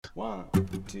1,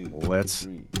 2, Let's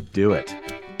 3. do it.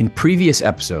 In previous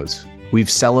episodes, we've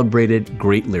celebrated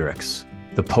great lyrics,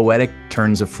 the poetic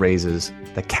turns of phrases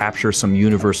that capture some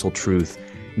universal truth,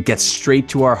 gets straight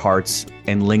to our hearts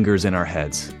and lingers in our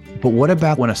heads. But what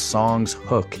about when a song's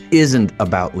hook isn't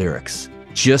about lyrics,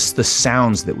 just the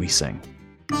sounds that we sing?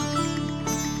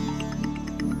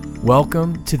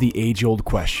 Welcome to the age-old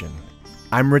question.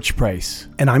 I'm Rich Price.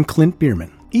 And I'm Clint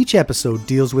Bierman. Each episode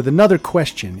deals with another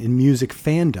question in music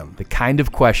fandom. The kind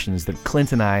of questions that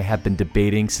Clint and I have been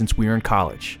debating since we were in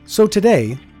college. So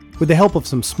today, with the help of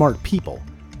some smart people,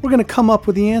 we're going to come up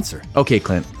with the answer. Okay,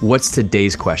 Clint, what's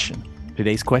today's question?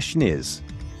 Today's question is,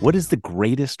 what is the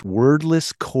greatest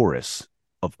wordless chorus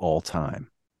of all time?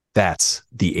 That's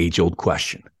the age-old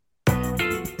question.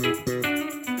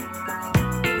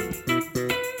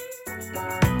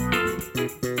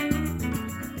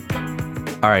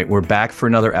 All right, we're back for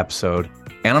another episode,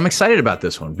 and I'm excited about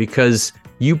this one because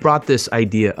you brought this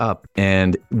idea up,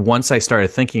 and once I started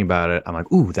thinking about it, I'm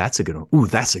like, ooh, that's a good one. Ooh,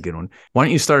 that's a good one. Why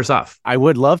don't you start us off? I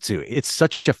would love to. It's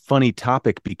such a funny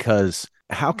topic because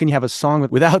how can you have a song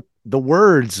without the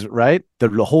words, right? The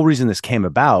whole reason this came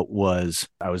about was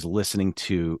I was listening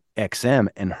to XM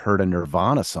and heard a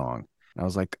Nirvana song. And I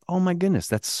was like, oh my goodness,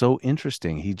 that's so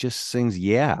interesting. He just sings,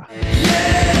 yeah.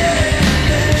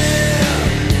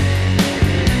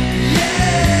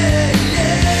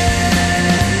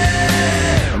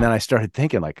 And then I started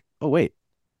thinking like, oh, wait,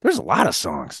 there's a lot of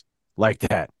songs like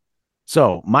that.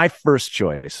 So my first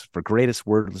choice for greatest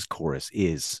wordless chorus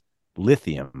is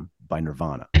Lithium by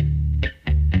Nirvana.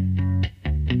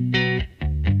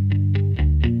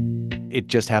 It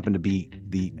just happened to be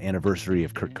the anniversary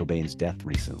of Kurt Cobain's death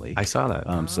recently. I saw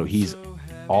that. So he's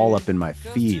all up in my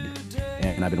feed,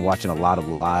 and I've been watching a lot of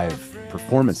live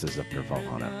performances of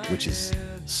Nirvana, which is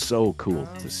so cool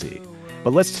to see.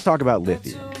 But let's talk about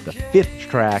Lithium, the fifth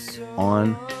track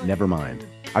on Nevermind.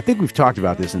 I think we've talked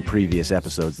about this in previous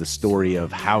episodes, the story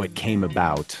of how it came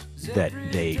about that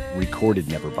they recorded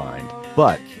Nevermind.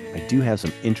 But I do have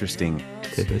some interesting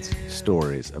tidbits,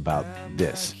 stories about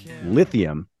this.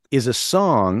 Lithium is a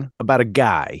song about a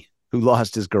guy who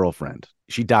lost his girlfriend.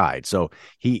 She died. So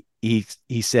he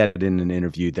said in an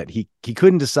interview that he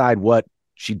couldn't decide what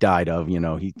she died of. You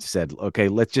know, he said, okay,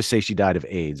 let's just say she died of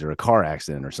AIDS or a car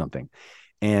accident or something.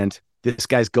 And this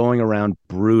guy's going around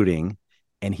brooding,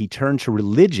 and he turned to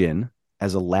religion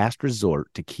as a last resort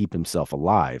to keep himself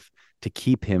alive, to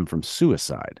keep him from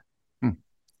suicide.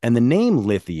 And the name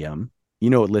lithium, you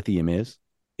know what lithium is?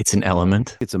 It's an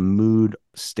element. It's a mood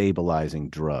stabilizing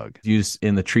drug Used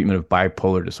in the treatment of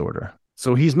bipolar disorder.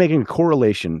 So he's making a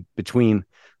correlation between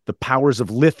the powers of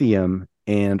lithium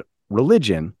and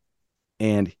religion.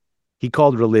 And he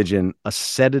called religion a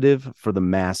sedative for the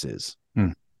masses.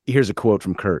 Here's a quote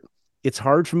from Kurt. It's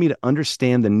hard for me to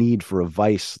understand the need for a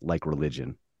vice like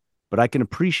religion, but I can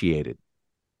appreciate it.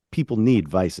 People need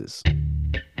vices.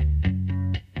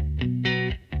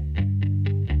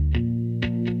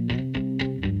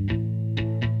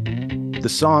 The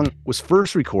song was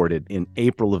first recorded in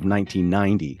April of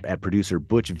 1990 at producer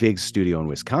Butch Vig's studio in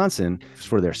Wisconsin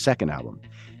for their second album.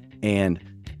 And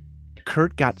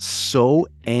Kurt got so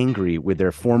angry with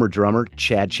their former drummer,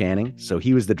 Chad Channing. So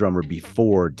he was the drummer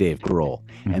before Dave Grohl.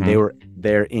 And they were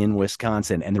there in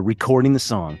Wisconsin and they're recording the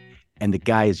song. And the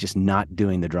guy is just not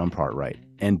doing the drum part right.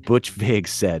 And Butch Vig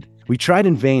said, we tried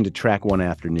in vain to track one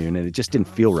afternoon and it just didn't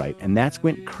feel right. And that's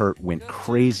when Kurt went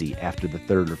crazy after the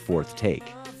third or fourth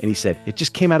take. And he said, it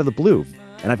just came out of the blue.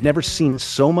 And I've never seen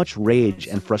so much rage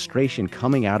and frustration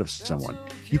coming out of someone.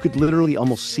 You could literally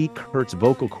almost see Kurt's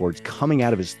vocal cords coming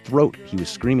out of his throat. He was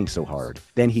screaming so hard.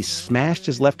 Then he smashed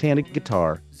his left-handed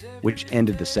guitar, which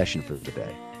ended the session for the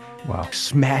day. Wow.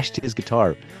 Smashed his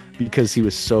guitar because he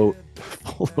was so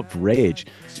full of rage.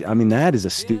 I mean, that is a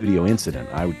studio incident.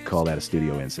 I would call that a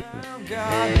studio incident.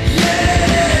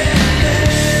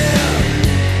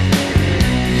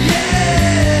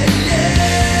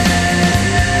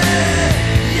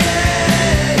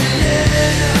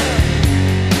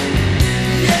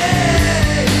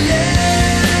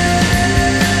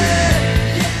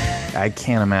 I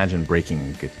can't imagine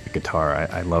breaking a guitar.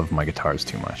 I love my guitars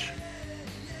too much.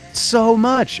 So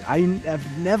much. I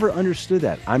have never understood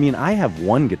that. I mean, I have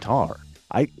one guitar.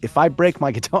 If I break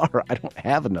my guitar, I don't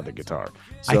have another guitar.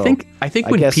 So I think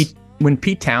when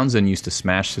Pete Townsend used to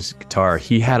smash his guitar,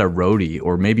 he had a roadie,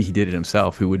 or maybe he did it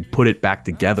himself, who would put it back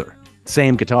together.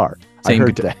 Same guitar.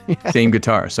 Same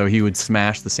guitar. So he would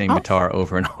smash the same guitar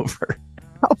over and over.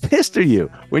 How pissed are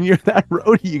you? When you're that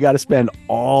roadie, you got to spend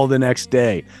all the next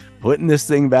day putting this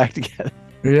thing back together.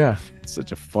 Yeah. It's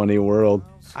such a funny world.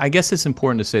 I guess it's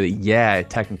important to say that, yeah,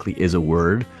 it technically is a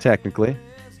word. Technically.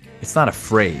 It's not a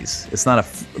phrase. It's not a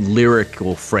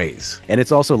lyrical phrase. And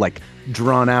it's also like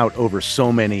drawn out over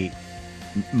so many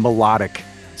melodic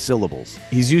syllables.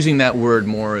 He's using that word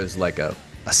more as like a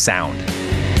sound.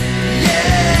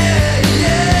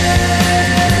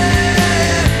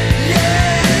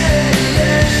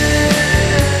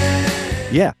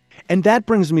 Yeah. And that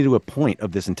brings me to a point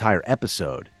of this entire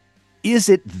episode. Is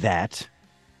it that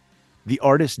the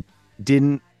artist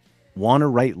didn't want to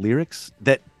write lyrics,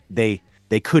 that they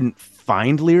couldn't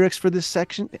find lyrics for this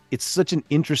section? It's such an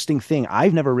interesting thing.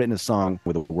 I've never written a song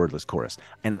with a wordless chorus,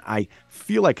 and I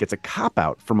feel like it's a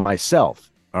cop-out for myself.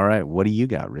 All right, what do you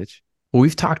got, Rich? Well,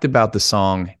 we've talked about the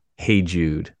song Hey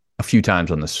Jude a few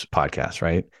times on this podcast,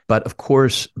 right? But of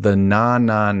course, the na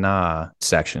na na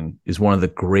section is one of the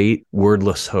great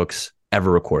wordless hooks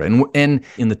ever recorded. And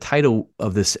in the title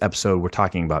of this episode, we're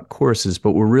talking about choruses,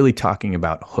 but we're really talking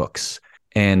about hooks.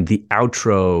 And the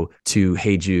outro to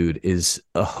Hey Jude is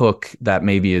a hook that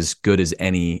may be as good as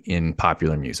any in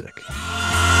popular music.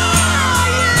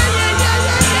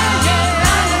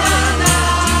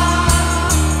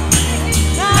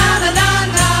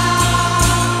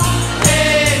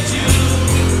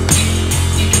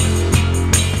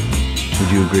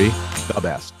 Would you agree? The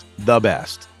best. The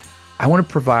best. I want to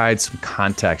provide some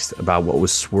context about what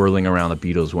was swirling around the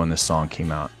Beatles when this song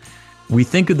came out. We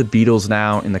think of the Beatles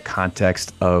now in the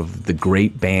context of the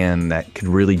great band that could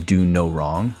really do no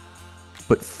wrong.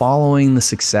 But following the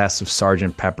success of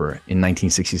Sgt. Pepper in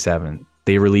 1967,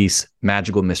 they release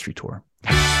Magical Mystery Tour.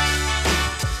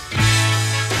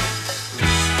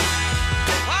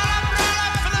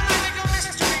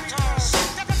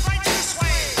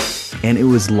 And it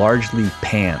was largely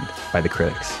panned by the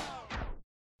critics.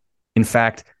 In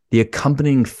fact, the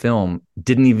accompanying film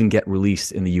didn't even get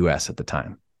released in the US at the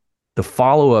time. The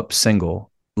follow-up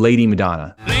single, Lady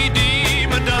Madonna,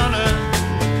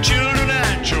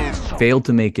 failed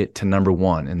to make it to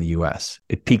 #1 in the US.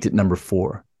 It peaked at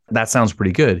 #4. That sounds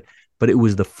pretty good, but it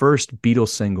was the first Beatles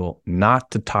single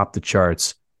not to top the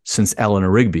charts since Eleanor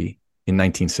Rigby in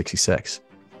 1966.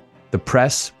 The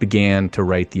press began to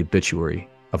write the obituary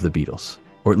of the Beatles,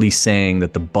 or at least saying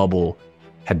that the bubble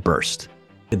had burst.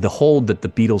 The hold that the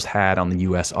Beatles had on the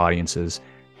US audiences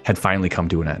had finally come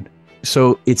to an end.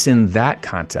 So it's in that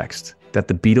context that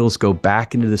the Beatles go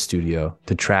back into the studio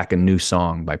to track a new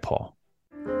song by Paul.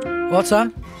 What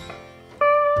song?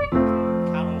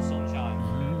 Carol Sunshine.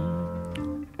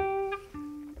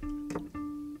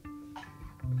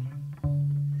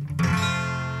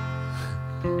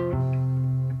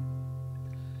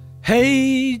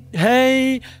 Hey,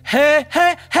 hey, hey,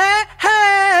 hey, hey,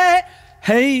 hey,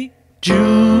 hey,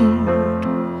 Jude,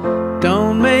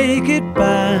 don't make it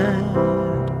bad.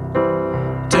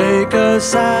 Take a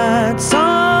sad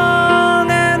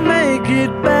song and make it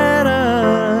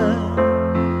better.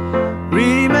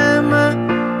 Remember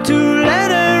to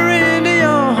let her into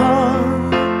your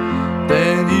heart.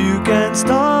 Then you can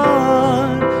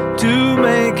start to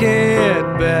make it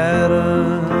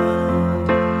better.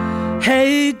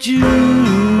 Hey Jude.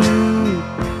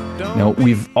 Now,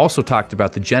 we've also talked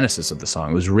about the genesis of the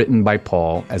song. It was written by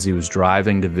Paul as he was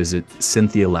driving to visit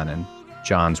Cynthia Lennon,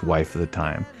 John's wife at the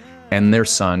time, and their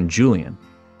son, Julian.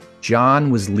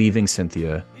 John was leaving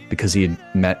Cynthia because he had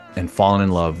met and fallen in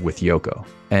love with Yoko,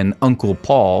 and Uncle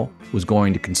Paul was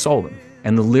going to console him.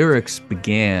 And the lyrics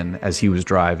began as he was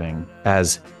driving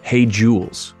as Hey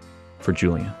Jules for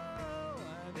Julian.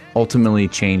 Ultimately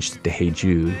changed to Hey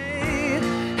Jude.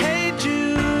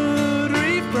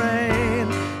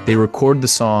 They recorded the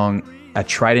song at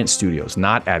Trident Studios,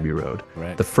 not Abbey Road.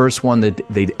 Right. The first one that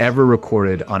they'd ever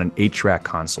recorded on an 8-track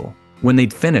console. When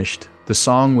they'd finished, the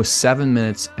song was 7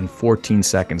 minutes and 14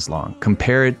 seconds long.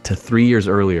 Compare it to 3 years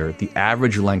earlier, the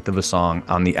average length of a song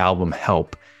on the album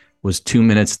Help was 2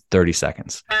 minutes, 30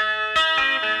 seconds.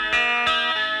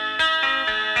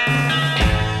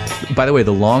 By the way,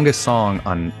 the longest song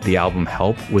on the album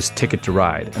Help was Ticket to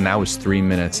Ride, and that was 3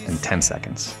 minutes and 10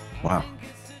 seconds. Wow.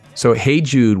 So Hey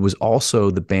Jude was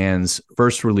also the band's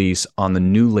first release on the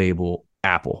new label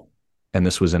Apple, and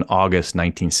this was in August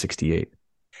 1968.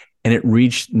 And it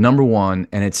reached #1,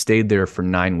 and it stayed there for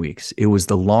 9 weeks. It was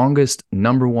the longest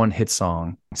 #1 hit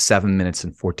song, 7 minutes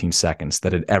and 14 seconds,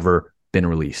 that had ever been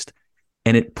released.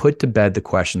 And it put to bed the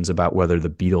questions about whether the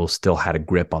Beatles still had a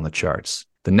grip on the charts.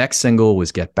 The next single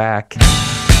was Get Back,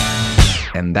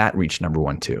 and that reached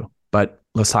 #1 too. But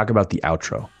let's talk about the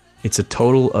outro. It's a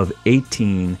total of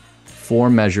 18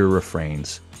 4-measure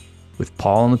refrains with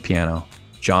Paul on the piano,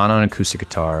 John on acoustic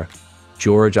guitar,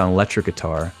 George on electric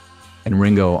guitar, and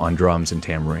Ringo on drums and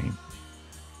tambourine.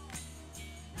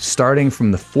 Starting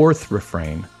from the 4th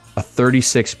refrain, a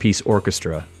 36-piece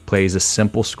orchestra plays a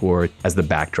simple score as the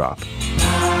backdrop.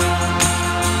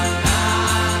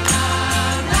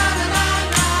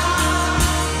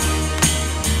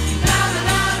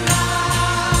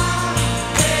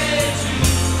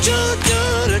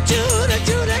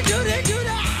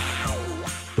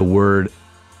 The word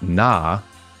na,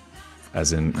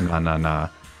 as in na na na,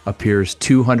 appears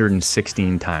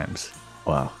 216 times.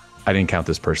 Wow. I didn't count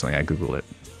this personally. I Googled it.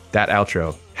 That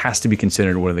outro has to be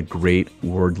considered one of the great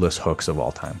wordless hooks of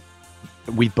all time.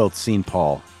 We've both seen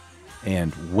Paul,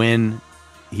 and when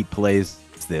he plays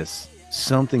this,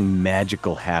 something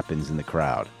magical happens in the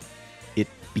crowd. It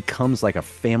becomes like a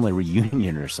family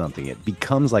reunion or something. It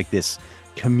becomes like this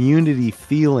community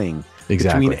feeling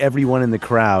between everyone in the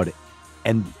crowd.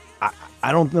 And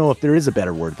I don't know if there is a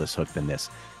better wordless hook than this,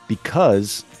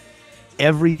 because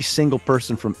every single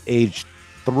person from age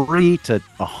 3 to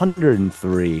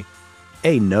 103,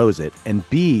 A, knows it, and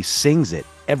B, sings it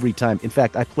every time. In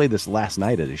fact, I played this last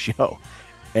night at a show,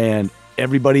 and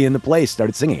everybody in the place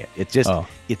started singing it. It just,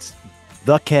 it's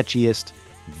the catchiest,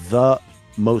 the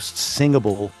most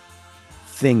singable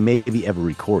thing maybe ever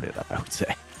recorded, I would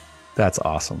say. That's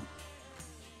awesome.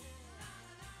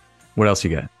 What else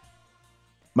you got?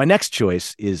 My next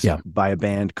choice is by a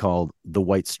band called The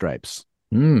White Stripes.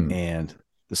 And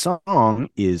the song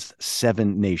is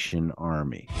Seven Nation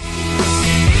Army.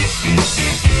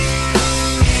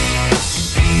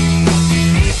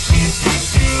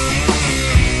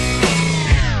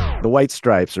 The White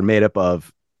Stripes are made up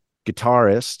of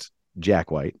guitarist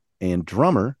Jack White and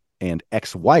drummer and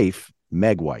ex-wife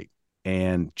Meg White,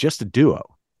 and just a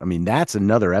duo. I mean, that's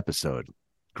another episode.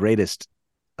 Greatest,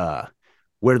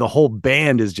 where the whole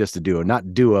band is just a duo,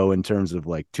 not duo in terms of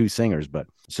like two singers, but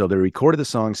so they recorded the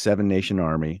song Seven Nation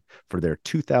Army for their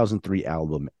 2003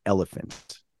 album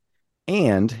Elephant.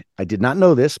 And I did not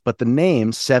know this, but the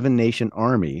name Seven Nation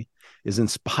Army is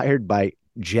inspired by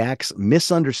Jack's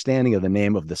misunderstanding of the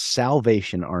name of the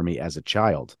Salvation Army as a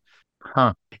child.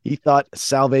 He thought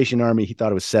Salvation Army, he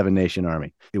thought it was Seven Nation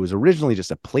Army. It was originally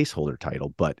just a placeholder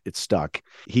title, but it stuck.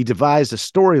 He devised a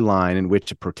storyline in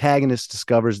which a protagonist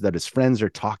discovers that his friends are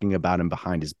talking about him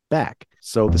behind his back.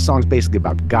 So the song's basically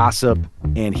about gossip.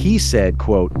 And he said,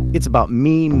 quote, "It's about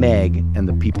me, Meg, and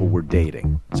the people we're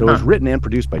dating." So it was written and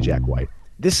produced by Jack White.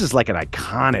 This is like an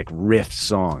iconic riff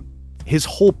song. His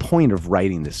whole point of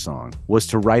writing this song was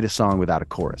to write a song without a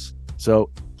chorus. So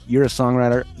you're a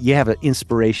songwriter, you have an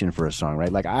inspiration for a song,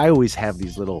 right? Like I always have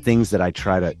these little things that I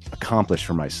try to accomplish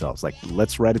for myself. It's like,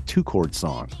 let's write a 2-chord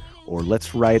song, or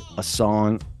let's write a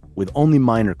song with only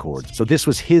minor chords. So this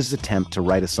was his attempt to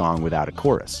write a song without a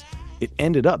chorus. It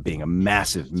ended up being a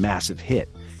massive, massive hit.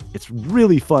 It's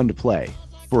really fun to play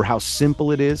for how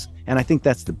simple it is. And I think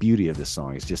that's the beauty of this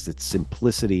song, is just its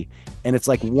simplicity. And it's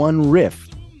like one riff,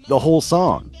 the whole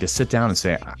song. Just sit down and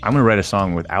say, I'm going to write a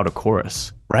song without a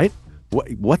chorus. Right?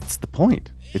 What's the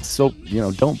point? It's so,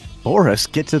 don't bore us.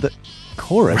 Get to the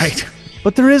chorus. Right.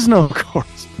 But there is no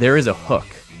chorus. There is a hook.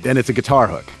 And it's a guitar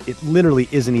hook. It literally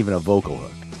isn't even a vocal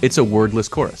hook. It's a wordless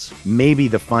chorus. Maybe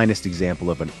the finest example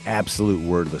of an absolute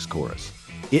wordless chorus.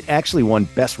 It actually won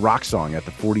Best Rock Song at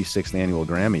the 46th Annual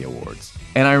Grammy Awards.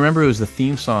 And I remember it was the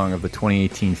theme song of the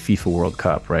 2018 FIFA World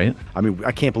Cup, right? I mean,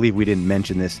 I can't believe we didn't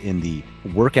mention this in the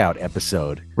workout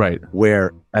episode. Right.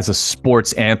 Where as a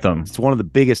sports anthem. It's one of the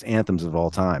biggest anthems of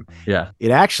all time. Yeah.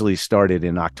 It actually started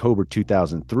in October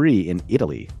 2003 in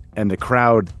Italy, and the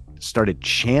crowd started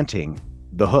chanting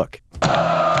the hook.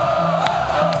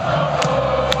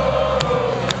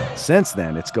 Since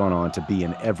then, it's gone on to be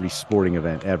in every sporting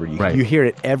event ever. You hear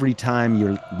it every time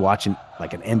you're watching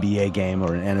like an NBA game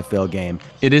or an NFL game.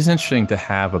 It is interesting to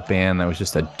have a band that was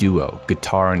just a duo,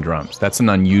 guitar and drums. That's an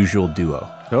unusual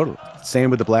duo. Totally.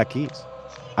 Same with the Black Keys.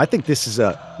 I think this is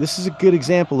a good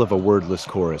example of a wordless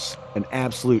chorus,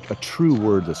 a true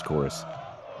wordless chorus.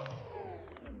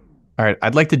 All right,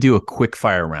 I'd like to do a quick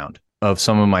fire round of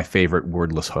some of my favorite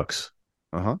wordless hooks.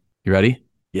 Uh-huh. You ready?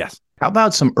 Yes. How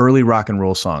about some early rock and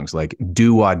roll songs like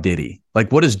Do Wah Diddy?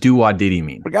 Like, what does Do Wah Diddy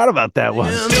mean? Forgot about that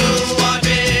one.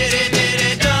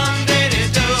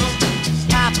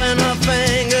 Tapping her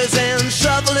fingers and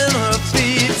shuffling her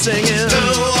feet, singing.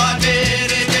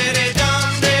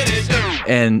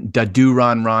 And da do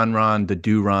ron ron ron, da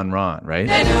do ron ron, right?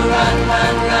 Da do ron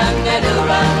ron ron, da do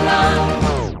ron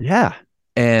ron. Yeah.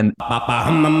 And Papa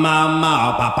hum ma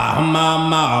ma, papa hum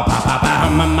ma, papa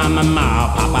hum ma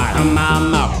ma, papa hum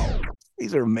ma.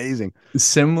 These are amazing.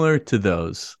 Similar to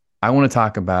those, I want to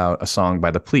talk about a song by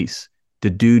The Police. Da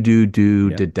do do do,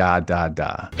 da da da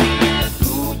da.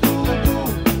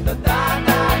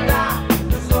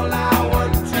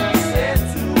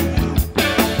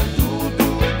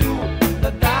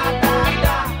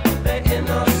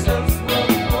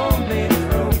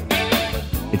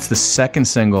 the second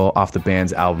single off the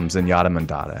band's album Zenyatta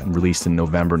Mandata, and released in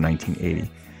November 1980.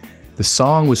 The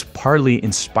song was partly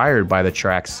inspired by the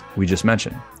tracks we just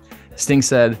mentioned. Sting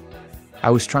said, "I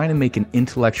was trying to make an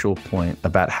intellectual point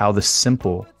about how the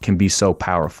simple can be so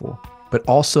powerful, but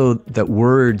also that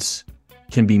words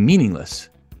can be meaningless,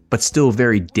 but still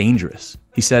very dangerous."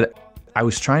 He said, "I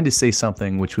was trying to say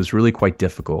something which was really quite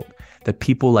difficult, that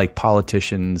people like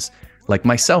politicians, like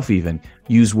myself even,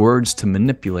 use words to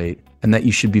manipulate, and that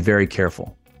you should be very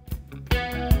careful."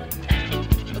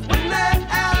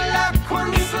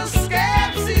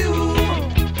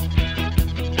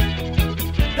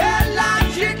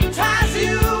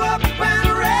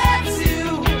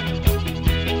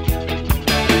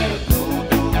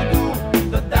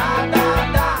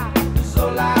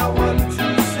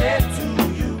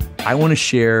 I want to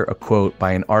share a quote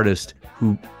by an artist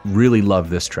who really loved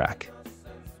this track,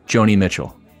 Joni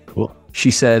Mitchell. Cool.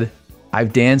 She said,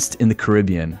 "I've danced in the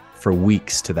Caribbean for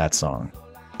weeks to that song.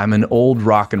 I'm an old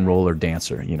rock and roller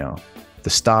dancer, you know. The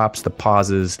stops, the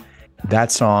pauses, that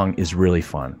song is really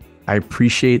fun. I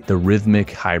appreciate the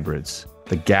rhythmic hybrids,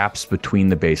 the gaps between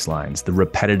the bass lines, the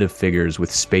repetitive figures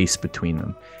with space between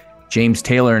them. James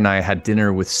Taylor and I had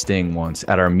dinner with Sting once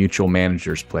at our mutual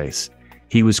manager's place.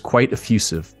 He was quite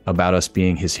effusive about us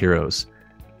being his heroes.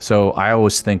 So I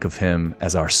always think of him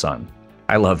as our son."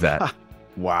 I love that.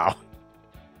 Wow.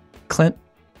 Clint,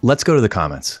 let's go to the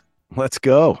comments. Let's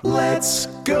go. Let's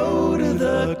go to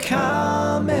the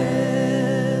comments.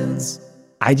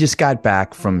 I just got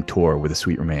back from tour with The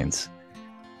Sweet Remains,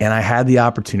 and I had the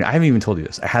opportunity, I haven't even told you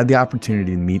this, I had the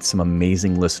opportunity to meet some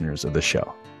amazing listeners of the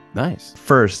show. Nice.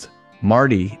 First,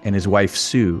 Marty and his wife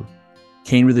Sue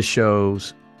came to the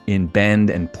shows in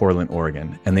Bend and Portland,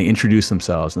 Oregon, and they introduced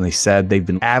themselves and they said they've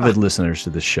been avid listeners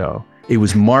to the show. It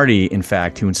was Marty, in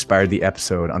fact, who inspired the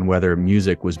episode on whether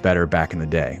music was better back in the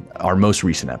day, our most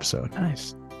recent episode.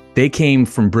 Nice. They came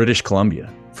from British Columbia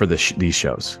for these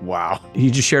shows. Wow. He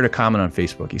just shared a comment on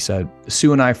Facebook. He said,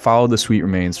 "Sue and I followed The Sweet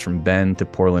Remains from Bend to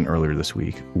Portland earlier this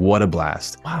week. What a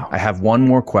blast. Wow. I have one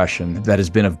more question that has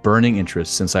been of burning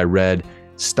interest since I read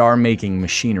Star Making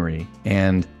Machinery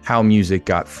and How Music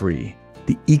Got Free.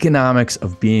 The economics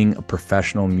of being a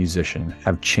professional musician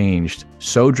have changed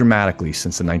so dramatically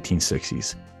since the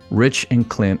 1960s. Rich and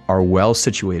Clint are well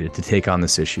situated to take on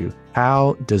this issue.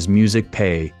 How does music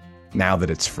pay now that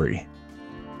it's free?"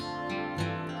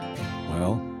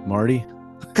 Well, Marty,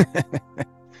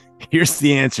 here's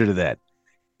the answer to that.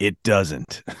 It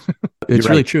doesn't. It's You're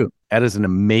really right. true. That is an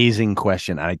amazing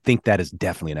question. I think that is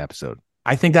definitely an episode.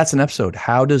 I think that's an episode.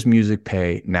 How does music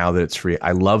pay now that it's free?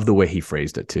 I love the way he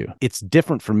phrased it too. It's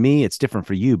different for me. It's different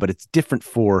for you, but it's different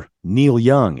for Neil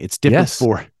Young. It's different Yes.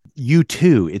 for you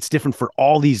too. It's different for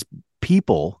all these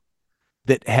people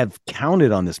that have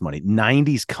counted on this money.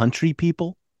 90s country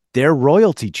people, their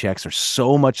royalty checks are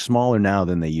so much smaller now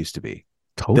than they used to be.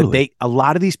 Totally. A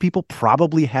lot of these people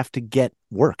probably have to get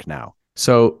work now.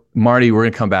 So, Marty, we're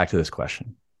going to come back to this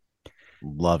question.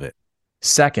 Love it.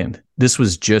 Second, this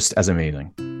was just as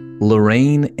amazing.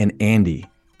 Lorraine and Andy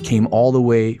came all the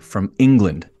way from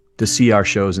England to see our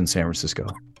shows in San Francisco.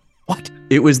 What?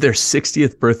 It was their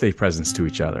 60th birthday presents to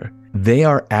each other. They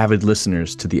are avid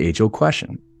listeners to the age-old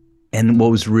question. And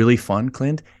what was really fun,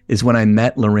 Clint, is when I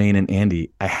met Lorraine and Andy,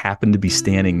 I happened to be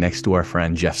standing next to our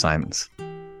friend Jeff Simons.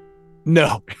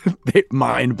 No,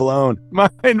 mind blown.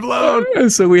 Mind blown.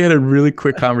 And so we had a really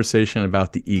quick conversation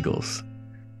about the Eagles,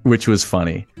 which was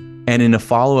funny. And in a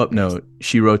follow-up note,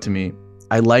 she wrote to me,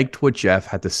 "I liked what Jeff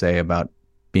had to say about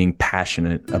being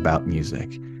passionate about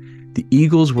music. The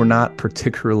Eagles were not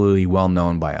particularly well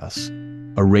known by us,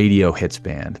 a radio hits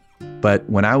band. But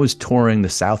when I was touring the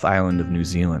South Island of New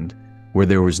Zealand, where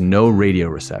there was no radio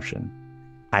reception,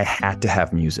 I had to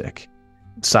have music.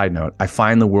 Side note, I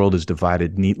find the world is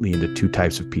divided neatly into two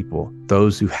types of people,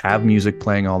 those who have music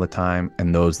playing all the time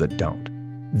and those that don't.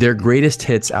 Their greatest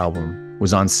hits album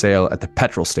was on sale at the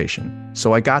petrol station,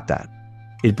 so I got that.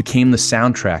 It became the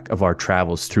soundtrack of our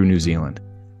travels through New Zealand.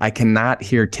 I cannot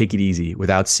hear Take It Easy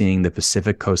without seeing the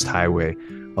Pacific Coast Highway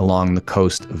along the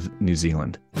coast of New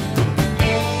Zealand."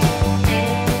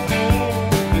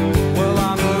 Well,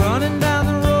 I'm running down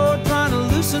the road trying to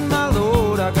loosen my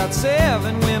load. I got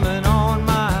 7 women on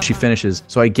my... She finishes,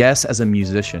 "So I guess as a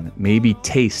musician, maybe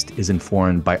taste is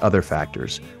informed by other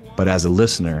factors, but as a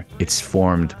listener, it's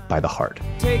formed by the heart."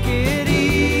 Take it easy,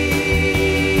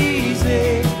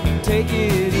 take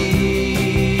it easy.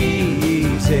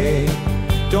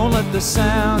 Don't let the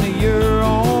sound of your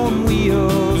own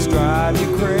wheels drive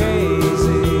you crazy.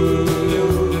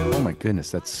 Oh my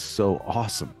goodness, that's so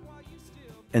awesome.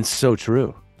 And so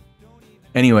true.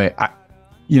 Anyway,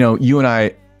 you and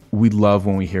I we love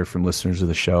when we hear from listeners of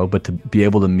the show, but to be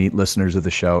able to meet listeners of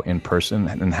the show in person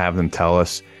and have them tell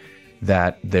us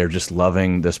that they're just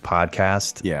loving this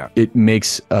podcast. Yeah. It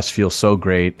makes us feel so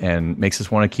great and makes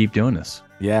us want to keep doing this.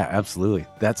 Yeah, absolutely.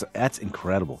 That's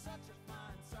incredible.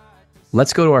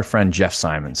 Let's go to our friend Jeff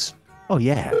Simons. Oh,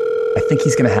 yeah. I think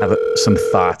he's going to have some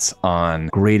thoughts on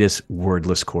greatest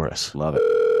wordless chorus. Love it.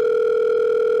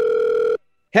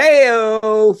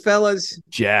 Hey-o, fellas.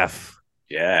 Jeff.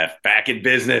 Yeah, back in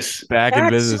business. Back in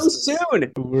business. So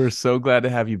soon. We're so glad to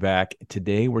have you back.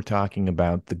 Today we're talking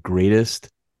about the greatest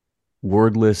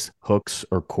wordless hooks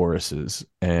or choruses.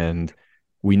 And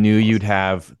we knew you'd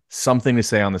have something to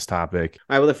say on this topic.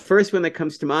 All right, well, the first one that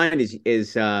comes to mind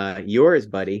is yours,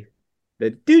 buddy. The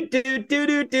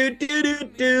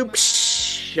do-do-do-do-do-do-do-do.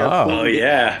 Oh,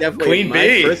 yeah. Definitely Queen my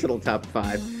Bee. personal top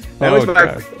 5. That was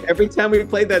God. every time we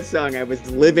played that song, I was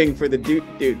living for the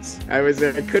doot-doots. I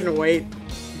couldn't wait.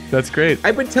 That's great.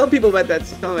 I would tell people about that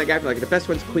song, like, I'd be like, the best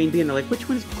one's Queen Bee, and they're like, which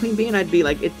one's Queen Bee? And I'd be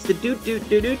like, it's the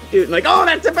doot-doot-doot-doot-doot. Like, oh,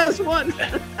 that's the best one.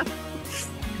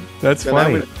 That's So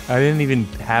funny. that I didn't even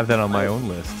have that on my own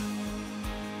list.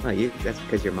 Oh, that's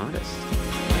because you're modest.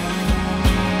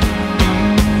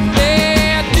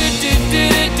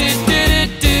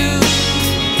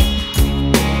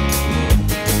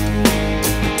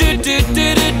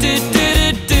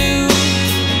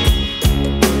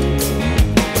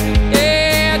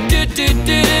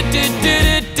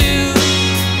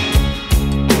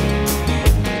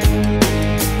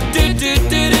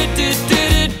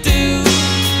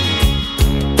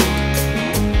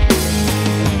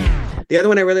 The other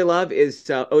one I really love is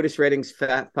Otis Redding's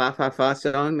Fa Fa Fa Fa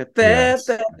song. The Yes.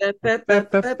 fa, fa, fa, fa,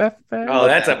 fa, fa, fa. Oh,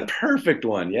 that's a perfect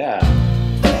one. Yeah.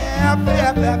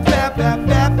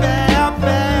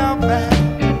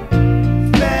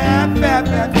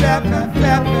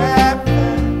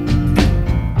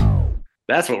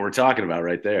 That's what we're talking about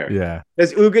right there. Yeah,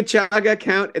 Does Ooga Chaga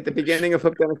count at the beginning of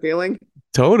Hooked on a Feeling?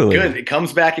 totally. Good. It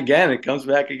comes back again. It comes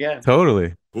back again.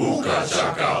 Totally. What's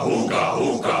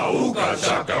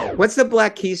the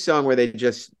Black Keys song where they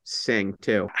just sing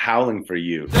too? Howling for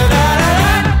You.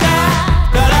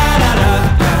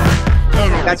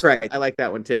 That's right. I like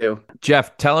that one too.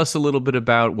 Jeff, tell us a little bit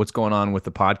about what's going on with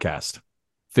the podcast.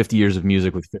 50 years of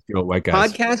music with 50-year-old white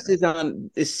guys. Podcast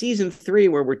is season 3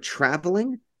 where we're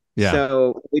traveling. Yeah.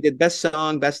 So we did best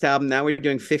song, best album. Now we're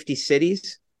doing 50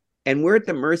 cities. And we're at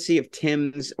the mercy of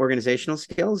Tim's organizational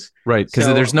skills. Right, because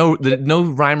So- there's no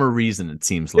rhyme or reason, it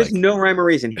seems like. There's no rhyme or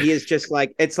reason. He is just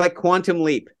like, it's like Quantum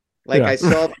Leap. Like Yeah. I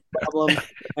solved the problem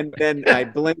and then I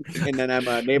blinked and then I'm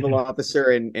a naval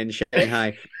officer in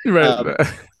Shanghai. Right.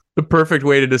 The perfect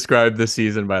way to describe this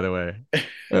season, by the way.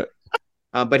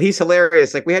 But he's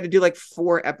hilarious. Like we had to do like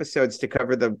 4 episodes to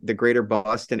cover the greater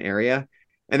Boston area.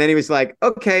 And then he was like,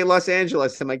 okay, Los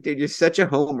Angeles. I'm like, dude, you're such a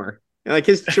homer. And like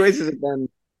his choices have been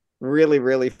really,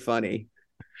 really funny.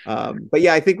 But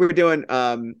yeah, I think we're doing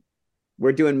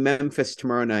Memphis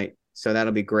tomorrow night. So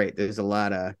that'll be great. There's a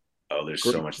lot of There's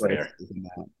so much there.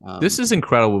 This is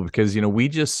incredible because, we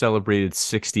just celebrated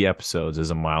 60 episodes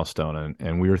as a milestone,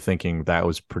 and we were thinking that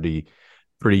was pretty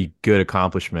good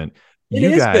accomplishment.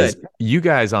 You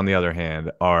guys, on the other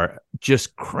hand, are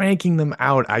just cranking them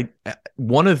out.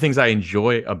 One of the things I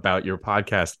enjoy about your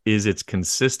podcast is its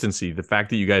consistency. The fact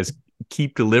that you guys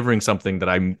keep delivering something that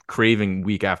I'm craving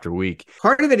week after week.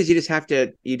 Part of it is you just have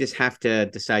to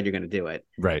decide you're going to do it.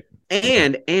 Right.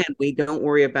 And we don't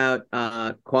worry about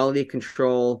quality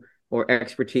control or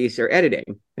expertise or editing.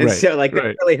 And Right, so like right.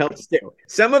 that really helps too.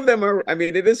 Some of them are, I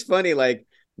mean, it is funny, like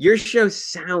your show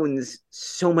sounds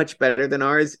so much better than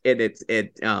ours. And it's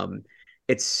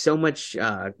so much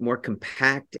more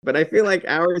compact, but I feel like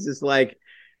ours is like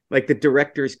the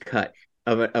director's cut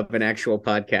of an actual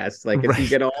podcast. Like if you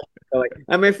get all like,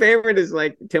 and my favorite is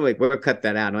like Tim, like we'll cut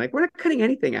that out. I'm like, we're not cutting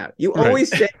anything out. You always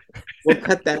say we'll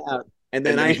cut that out, and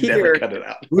then I hear cut it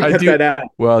out. we cut that out.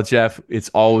 Well, Jeff, it's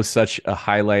always such a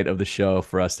highlight of the show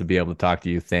for us to be able to talk to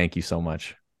you. Thank you so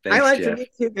much. Thanks, I like Jeff. to meet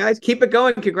you guys. Keep it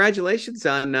going. Congratulations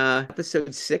on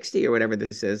episode 60 or whatever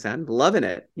this is. I'm loving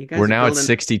it. You guys. We're are now at building-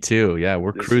 62. Yeah,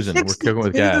 we're This is cruising. We're cooking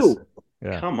with gas. 62.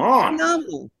 Yeah. Come on.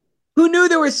 Phenomenal. Who knew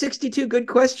there were 62 good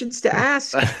questions to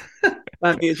ask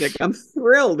about music? I'm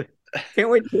thrilled. Can't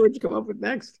wait to hear what you come up with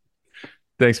next.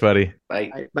 Thanks, buddy. Bye.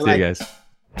 All right, See bye-bye. you guys.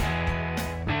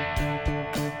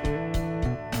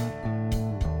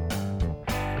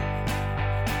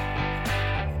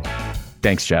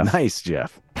 Thanks, Jeff. Nice,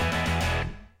 Jeff.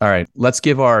 All right, let's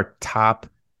give our top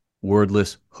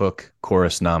wordless hook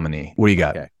chorus nominee. What do you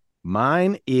got? Okay.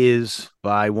 Mine is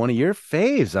by one of your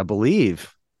faves, I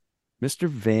believe, Mr.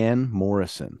 Van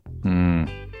Morrison. Hmm.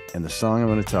 And the song I'm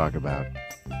going to talk about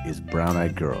is Brown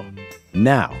Eyed Girl.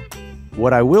 Now,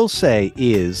 what I will say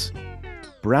is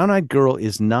Brown Eyed Girl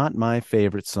is not my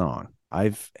favorite song.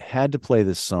 I've had to play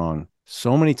this song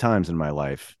so many times in my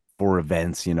life for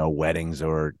events, weddings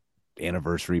or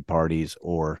anniversary parties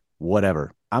or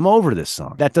whatever. I'm over this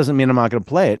song. That doesn't mean I'm not going to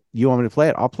play it. You want me to play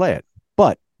it? I'll play it.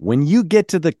 But when you get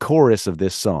to the chorus of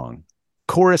this song,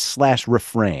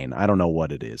 chorus/refrain, I don't know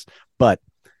what it is, but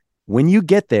when you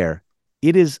get there,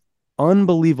 it is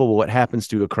unbelievable what happens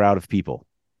to a crowd of people.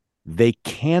 They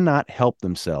cannot help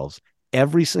themselves.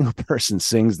 Every single person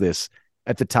sings this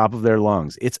at the top of their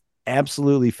lungs. It's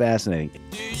absolutely fascinating.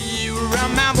 Do you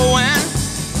remember when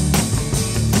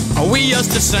we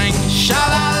used to sing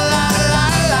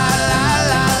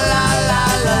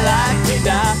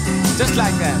sha-la-la-la-la-la-la-la-la-la-la-la-la-la-la-la-la-la-la, just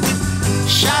like that.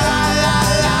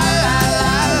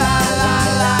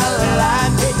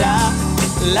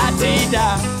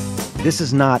 Sha-la-la-la-la-la-la-la-la-la-la-la. This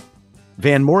is not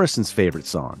Van Morrison's favorite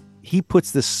song. He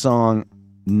puts this song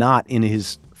not in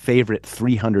his favorite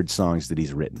 300 songs that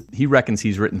he's written. He reckons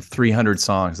he's written 300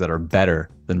 songs that are better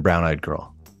than Brown Eyed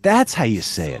Girl. That's how you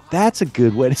say it. That's a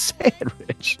good way to say it,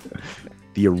 Rich.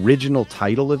 The original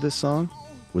title of this song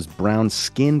was Brown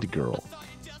Skinned Girl.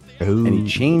 Ooh. And he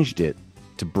changed it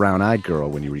to Brown Eyed Girl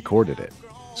when he recorded it.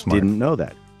 Smart. Didn't know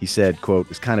that. He said, quote,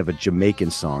 it's kind of a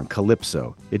Jamaican song,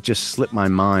 Calypso. It just slipped my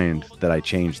mind that I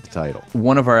changed the title.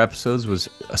 One of our episodes was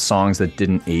songs that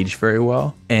didn't age very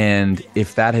well. And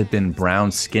if that had been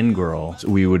Brown Skin Girl,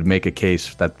 we would make a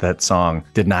case that that song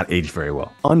did not age very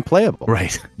well. Unplayable.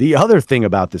 Right. The other thing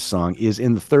about this song is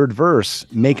in the third verse,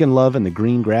 Making Love in the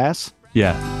Green Grass.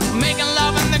 Yeah. Making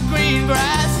love in the green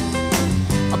grass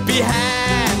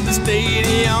behind the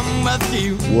stadium with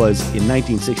you. Was in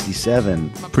 1967.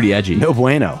 Pretty edgy. No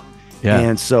bueno. Yeah.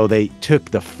 And so they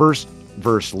took the first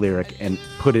verse lyric and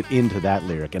put it into that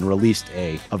lyric and released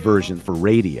a version for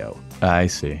radio. I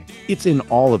see. It's in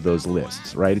all of those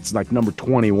lists, right? It's like number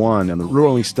 21 on the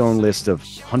Rolling Stone list of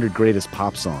 100 greatest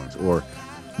pop songs, or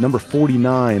number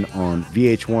 49 on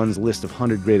VH1's list of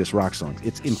 100 greatest rock songs.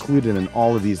 It's included in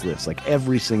all of these lists, like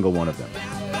every single one of them.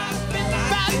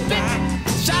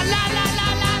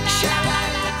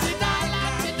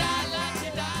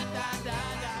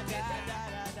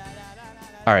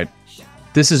 All right.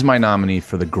 This is my nominee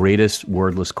for the greatest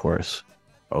wordless chorus.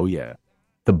 Oh, yeah.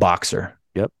 The Boxer.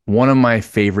 Yep. One of my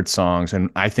favorite songs,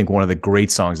 and I think one of the great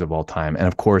songs of all time. And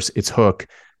of course, its hook,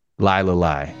 Lie, La,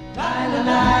 Lie. Lie, la,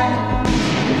 lie.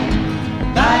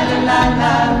 Lie, la, la,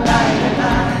 la, lie, la,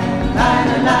 lie. Lie,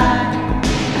 la, lie.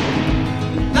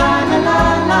 Lie, la,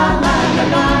 la, la, lie, la,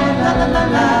 lie, la, la, la,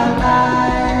 lie.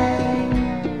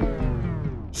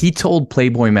 He told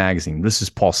Playboy magazine, this is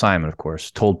Paul Simon, of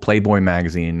course, told Playboy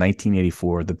magazine in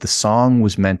 1984 that the song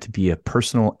was meant to be a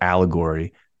personal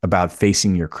allegory about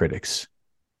facing your critics,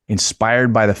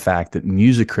 inspired by the fact that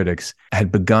music critics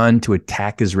had begun to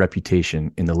attack his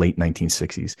reputation in the late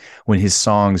 1960s when his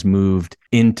songs moved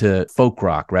into folk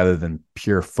rock rather than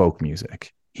pure folk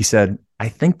music. He said, I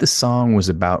think the song was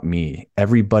about me.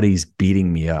 Everybody's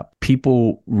beating me up.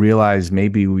 People realized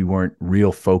maybe we weren't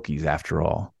real folkies after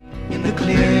all. In the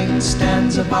clearing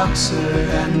stands a boxer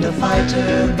and a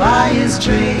fighter by his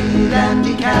trade, and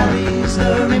he carries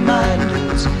the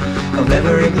reminders of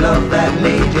every glove that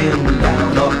laid him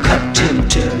down or cut him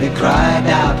till he cried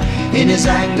out in his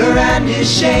anger and his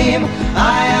shame,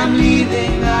 I am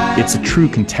leaving. It's a true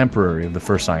contemporary of the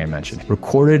first song I mentioned,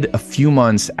 recorded a few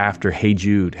months after Hey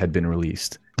Jude had been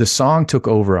released. The song took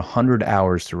over 100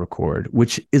 hours to record,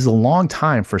 which is a long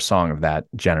time for a song of that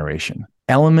generation.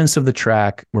 Elements of the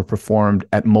track were performed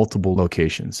at multiple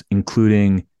locations,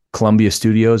 including Columbia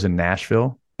Studios in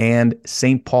Nashville and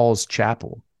St. Paul's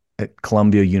Chapel at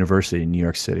Columbia University in New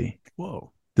York City. Whoa.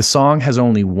 The song has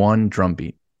only one drum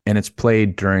beat, and it's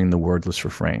played during the wordless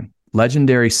refrain.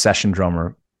 Legendary session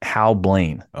drummer Hal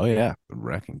Blaine. Oh, yeah. The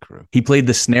Wrecking Crew. He played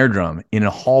the snare drum in a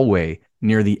hallway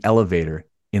near the elevator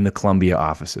in the Columbia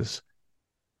offices.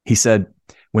 He said,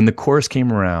 when the chorus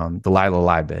came around, the Lie, La,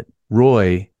 Lie bit,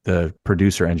 Roy, the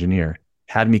producer engineer,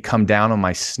 had me come down on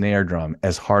my snare drum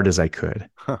as hard as I could.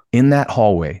 Huh. In that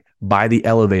hallway, by the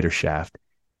elevator shaft,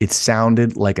 it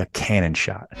sounded like a cannon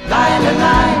shot. Lie, la,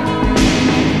 lie.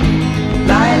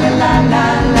 Lie, la, la, la,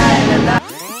 lie, la, la.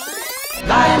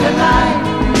 Lie, la, lie.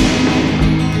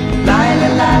 Lie, la,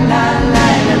 la, la,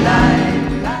 lie, la,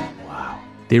 lie. Wow.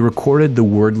 They recorded the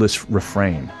wordless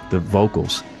refrain, the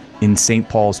vocals, in St.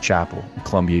 Paul's Chapel,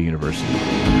 Columbia University.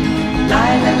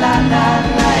 Lie, la, la, la,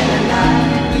 lie, la,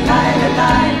 lie. Lie, la,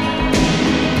 lie.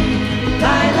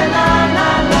 Lie, la, la, la,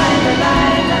 lie, la,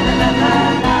 lie, la, la, la, la,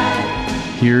 lie.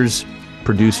 Here's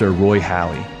producer Roy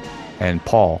Halley and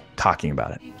Paul talking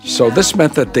about it. So this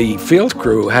meant that the field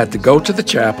crew had to go to the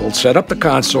chapel, set up the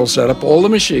console, set up all the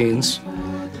machines.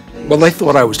 Well, they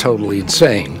thought I was totally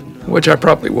insane, which I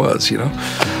probably was, you know.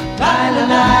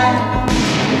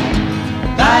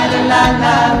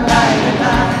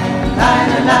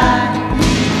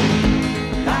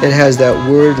 It has that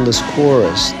wordless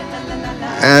chorus,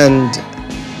 and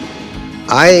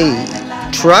I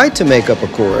tried to make up a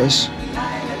chorus,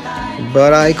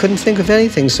 but I couldn't think of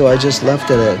anything, so I just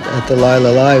left it at the la la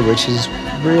la, which is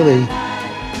really,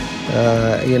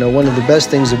 one of the best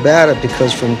things about it,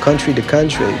 because from country to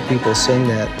country, people sing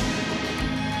that.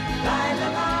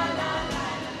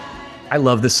 I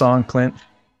love this song, Clint.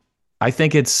 I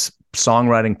think it's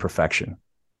songwriting perfection.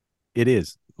 It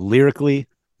is, lyrically,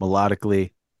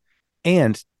 melodically,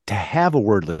 and to have a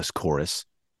wordless chorus,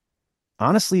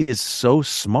 honestly, is so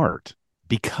smart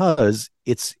because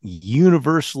it's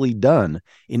universally done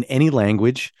in any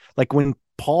language. Like when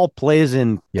Paul plays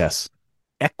in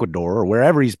Ecuador or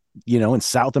wherever he's, in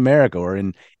South America or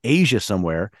in Asia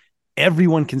somewhere,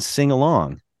 everyone can sing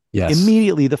along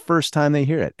immediately the first time they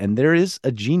hear it. And there is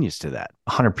a genius to that.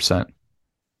 100%.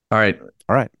 All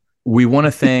right. We want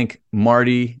to thank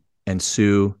Marty and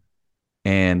Sue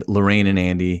and Lorraine and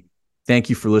Andy. Thank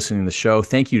you for listening to the show.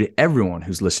 Thank you to everyone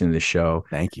who's listening to the show.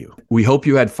 Thank you. We hope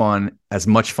you had fun, as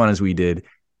much fun as we did.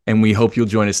 And we hope you'll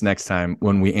join us next time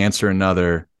when we answer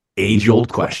another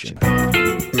age-old question.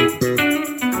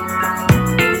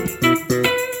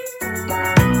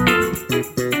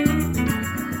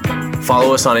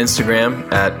 Follow us on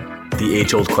Instagram at The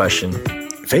Age Old Question.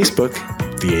 Facebook,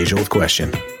 The Age Old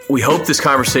Question. We hope this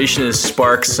conversation has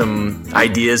sparked some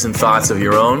ideas and thoughts of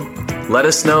your own. Let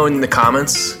us know in the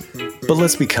comments. But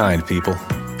let's be kind, people.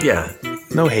 Yeah.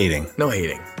 No hating. No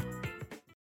hating.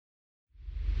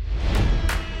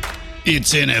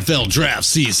 It's NFL draft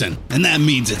season, and that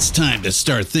means it's time to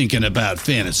start thinking about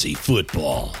fantasy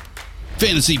football.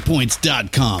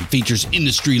 FantasyPoints.com features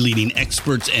industry-leading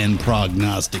experts and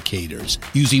prognosticators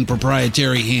using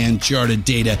proprietary hand-charted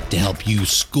data to help you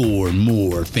score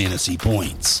more fantasy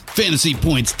points.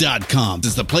 FantasyPoints.com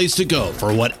is the place to go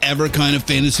for whatever kind of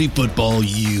fantasy football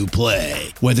you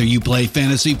play. Whether you play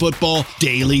fantasy football,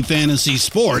 daily fantasy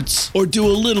sports, or do a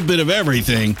little bit of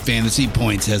everything, Fantasy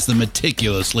Points has the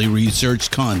meticulously researched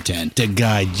content to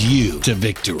guide you to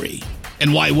victory.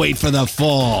 And why wait for the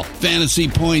fall? Fantasy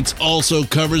Points also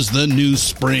covers the new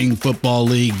spring football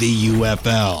league, the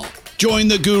UFL. Join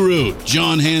the guru,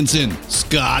 John Hansen,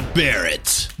 Scott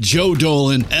Barrett, Joe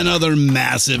Dolan, and other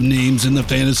massive names in the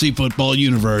fantasy football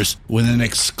universe with an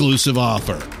exclusive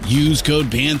offer. Use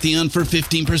code Pantheon for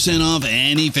 15% off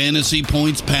any Fantasy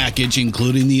Points package,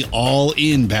 including the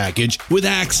all-in package, with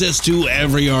access to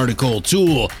every article,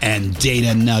 tool, and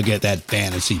data nugget that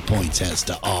Fantasy Points has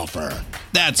to offer.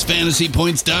 That's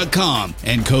FantasyPoints.com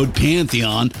and code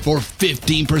Pantheon for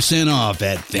 15% off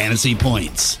at Fantasy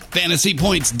Points.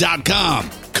 FantasyPoints.com,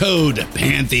 code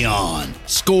Pantheon.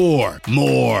 Score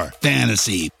more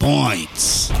fantasy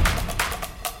points.